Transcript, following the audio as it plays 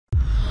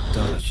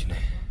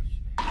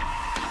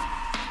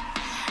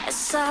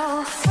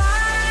so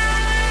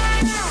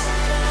far away.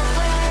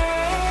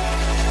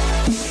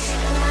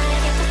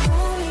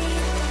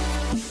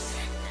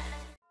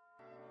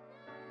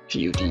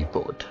 PUD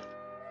board.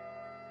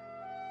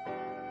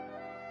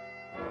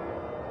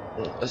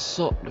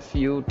 Assault the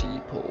fuel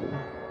depot.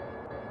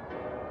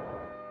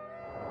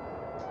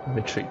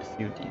 Infiltrate the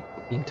fuel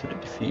depot into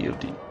the fuel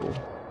depot.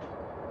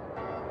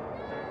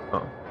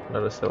 Oh,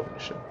 another stealth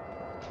mission.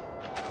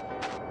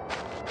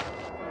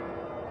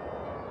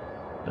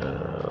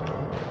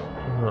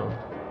 No.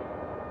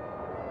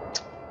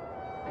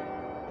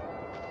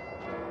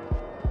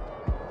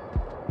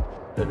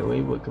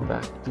 Anyway, welcome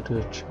back to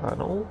the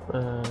channel,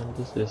 and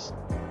this is,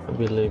 I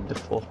believe, the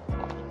fourth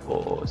part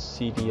for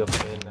CD of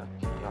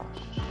Anarchy.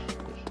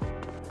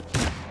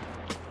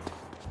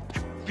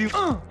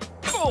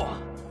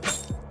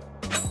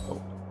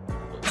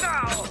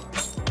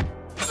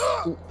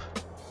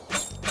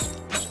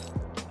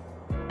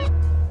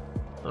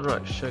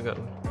 Alright,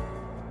 shotgun.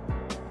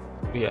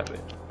 We have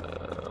it.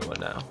 What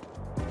now?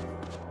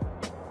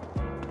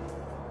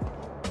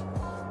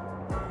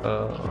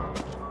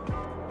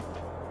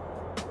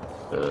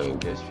 I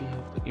guess we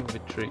have to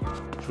infiltrate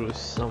through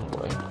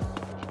somewhere.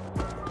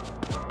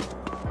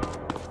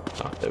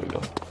 Ah, there we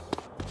go.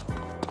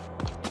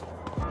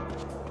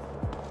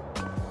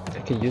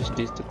 I can use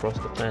this to cross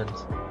the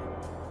fence.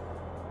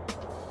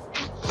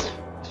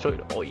 Destroy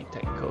the oil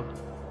tanker.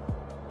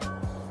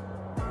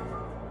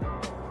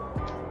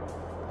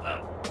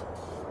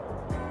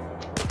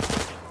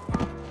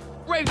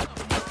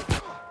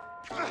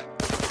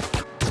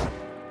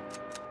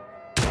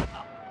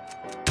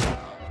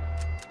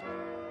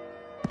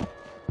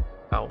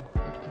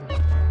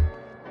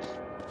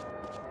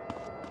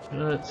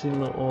 Let's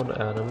eliminate all the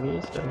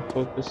enemies and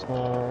focus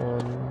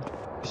on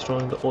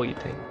destroying the oil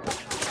tank.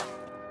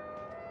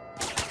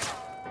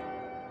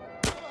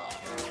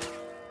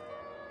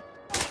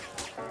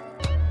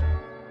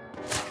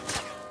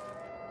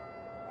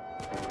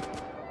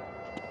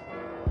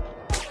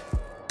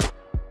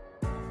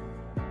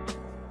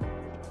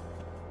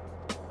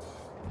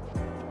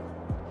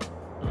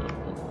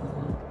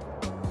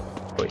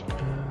 Wait.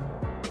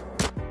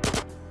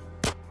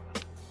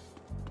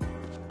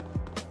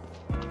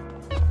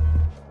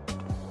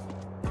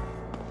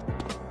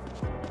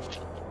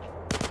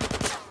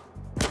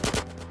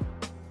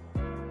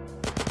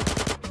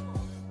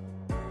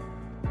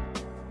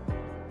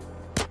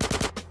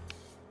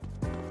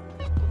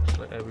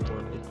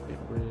 Everyone is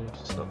with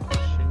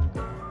submachine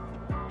gun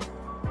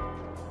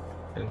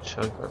and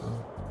shotgun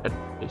and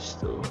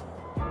pistol.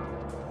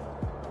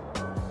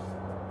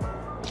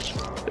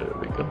 There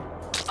we go.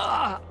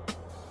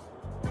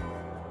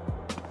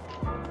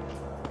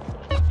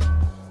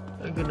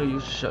 I'm gonna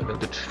use shotgun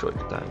to destroy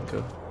the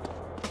tanker.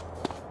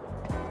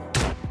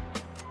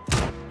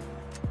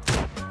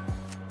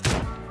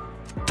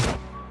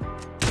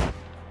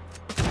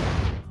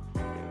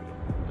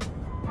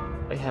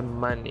 I have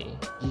money.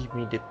 Give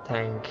me the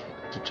tank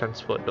to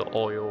transport the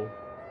oil.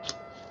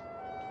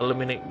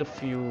 Eliminate the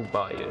fuel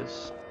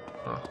buyers.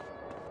 Oh.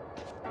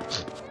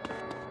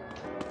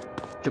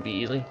 Could be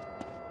easy.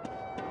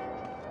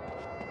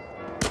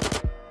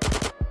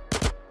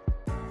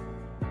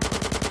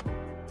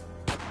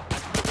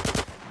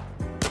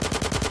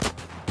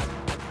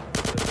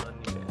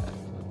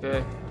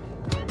 Okay.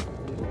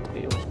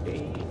 Okay.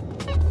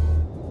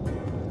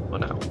 Oh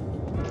no.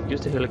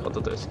 Use the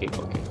helicopter to escape.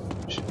 Okay.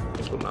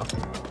 Simple enough.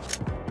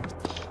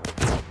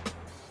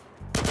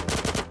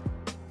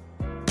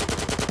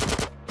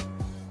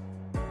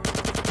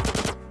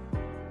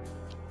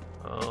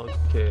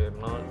 Okay,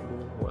 not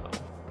doing well.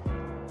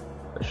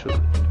 I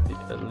should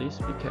at least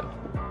be careful.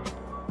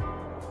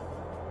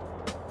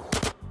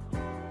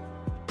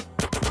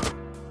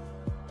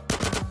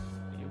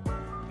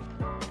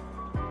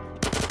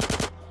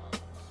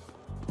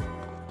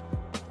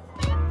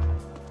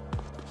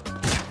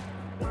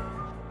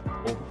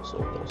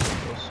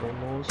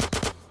 Almost.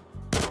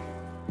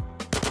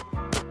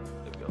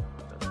 There we go.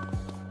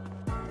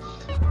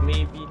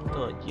 Maybe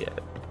not yet.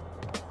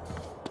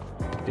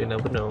 You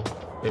never know.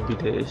 Maybe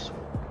there is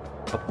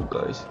a couple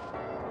guys.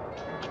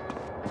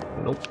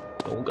 Nope,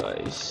 no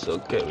guys.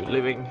 Okay, we're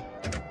leaving.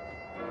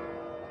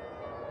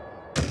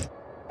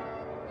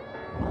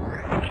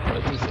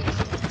 What is it?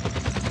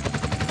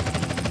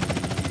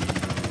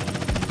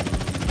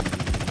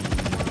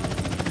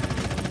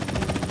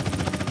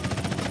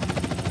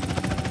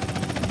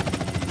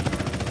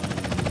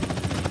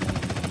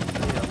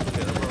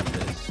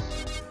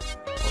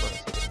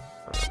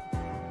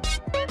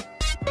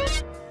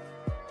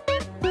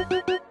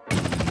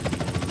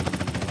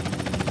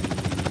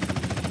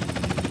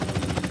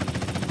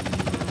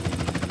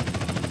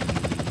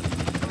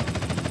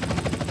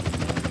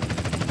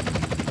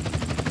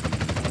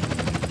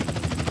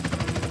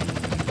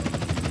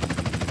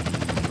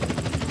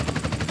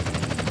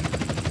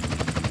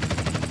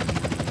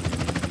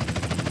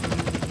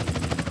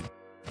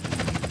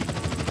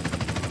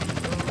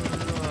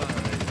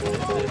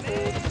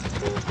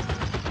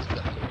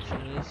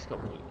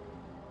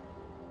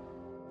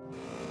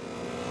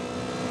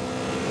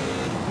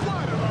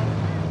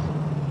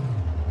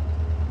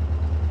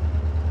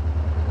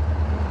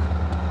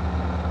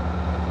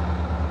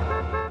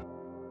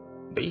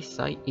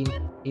 Bayside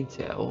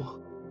Intel.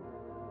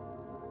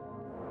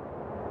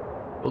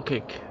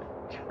 Okay,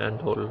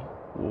 Candle,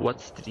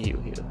 what's the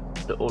deal here?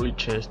 The only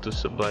chance to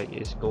survive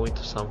is going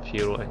to San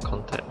Fierro and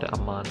contact the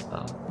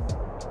Amanda.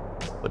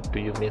 What do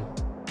you mean?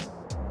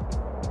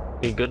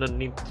 We're gonna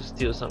need to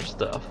steal some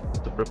stuff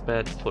to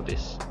prepare for the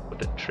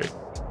trip.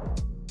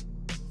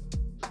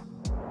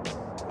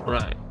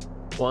 Right,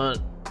 what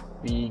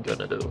we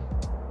gonna do?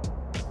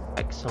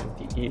 Hack some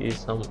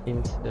intel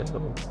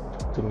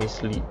to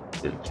mislead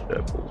the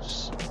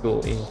rebels.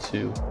 Go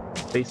into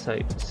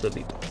Bayside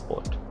facility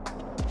port.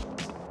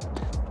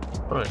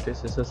 Alright,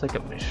 this is the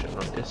second mission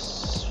on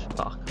this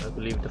block. I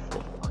believe the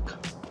fourth block.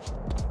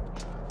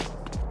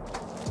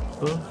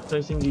 Oh,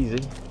 nice and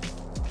easy.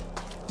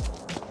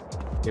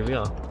 Here we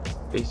are,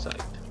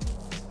 Bayside.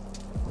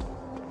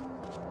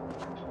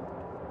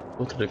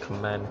 Go to the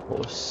command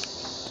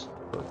post.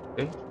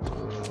 Okay,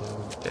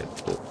 then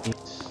go eat.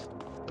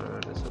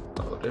 That's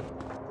about it.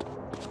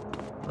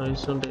 Alright,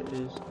 so there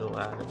is no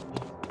enemy.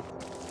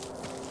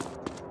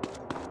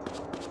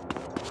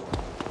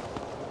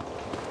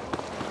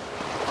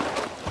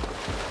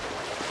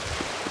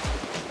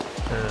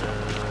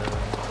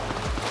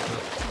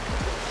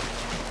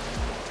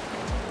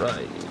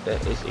 Right,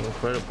 that is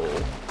incredible.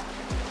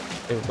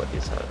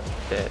 Everybody's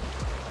dead.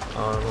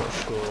 I'm not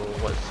sure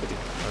what's so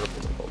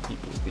incredible about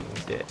people being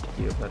dead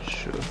here, but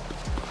sure.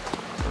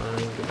 I'm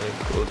gonna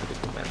go to the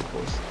command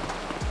post.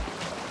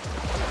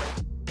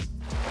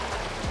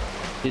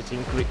 It's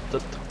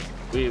encrypted.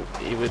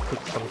 It will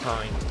take some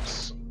time.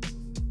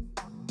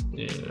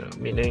 Yeah,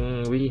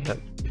 meaning we have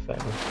to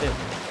defend him.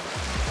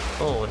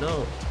 Oh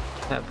no,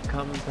 have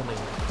company.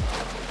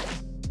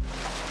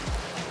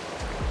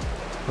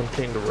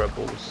 Contain the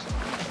rebels.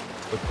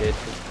 Okay, to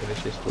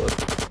finish this work.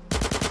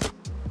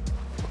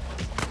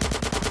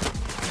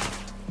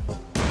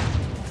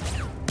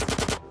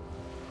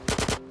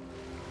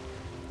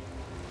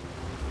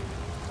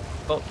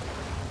 Oh,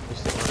 you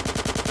still on.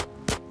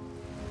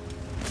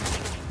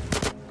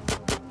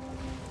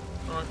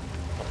 Alright.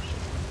 Oh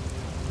shit.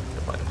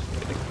 The fire's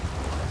waiting.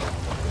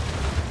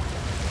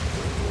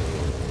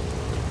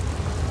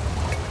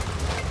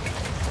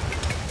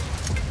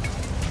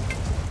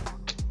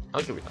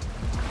 I'll give it up.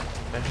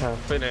 I have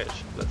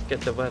finished. Let's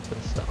get the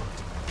weapons down.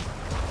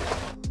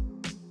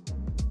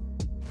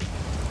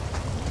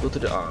 Go to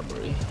the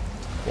armory.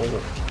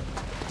 Oh.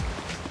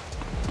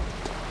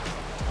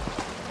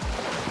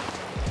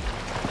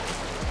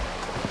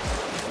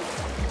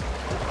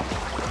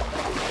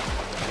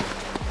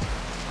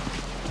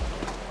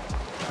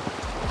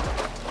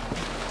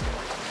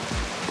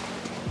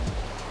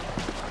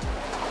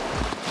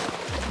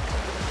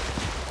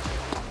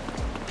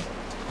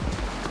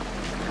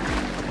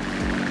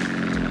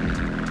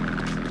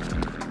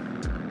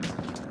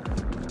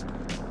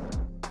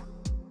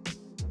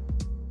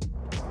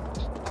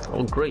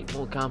 Oh great,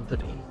 more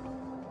company.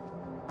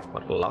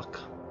 What luck.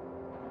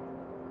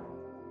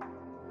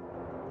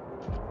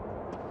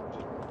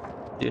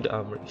 Did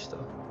armory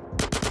stuff.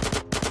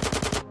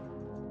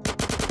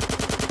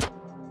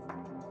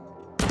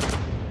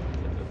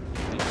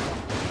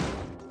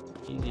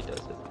 Easy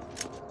does it.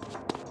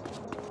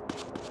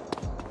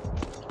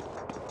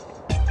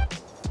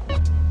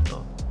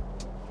 Oh.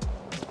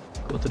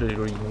 Go to the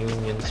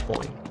reunion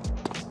point.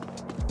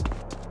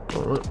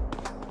 Alright.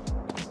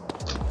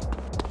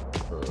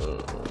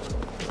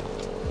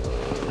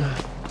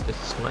 The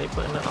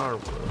sniper and the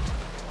armor.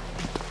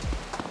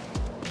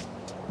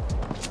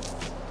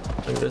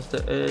 I guess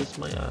that is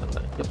my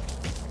ally. Yep,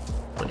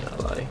 my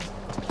ally.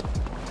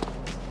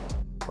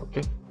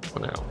 Okay, for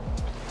now.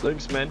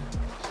 Thanks, man.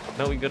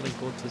 Now we're gonna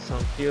go to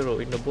San Fierro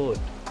in the boat.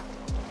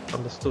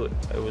 Understood.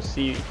 I will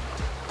see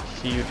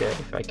you there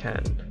if I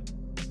can.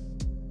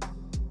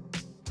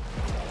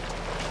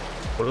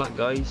 Good luck,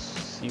 guys.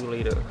 See you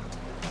later.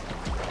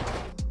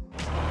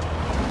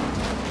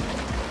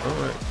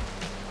 Alright.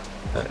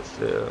 That's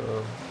the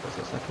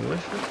second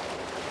mission.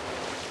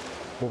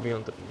 Moving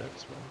on to the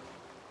next one.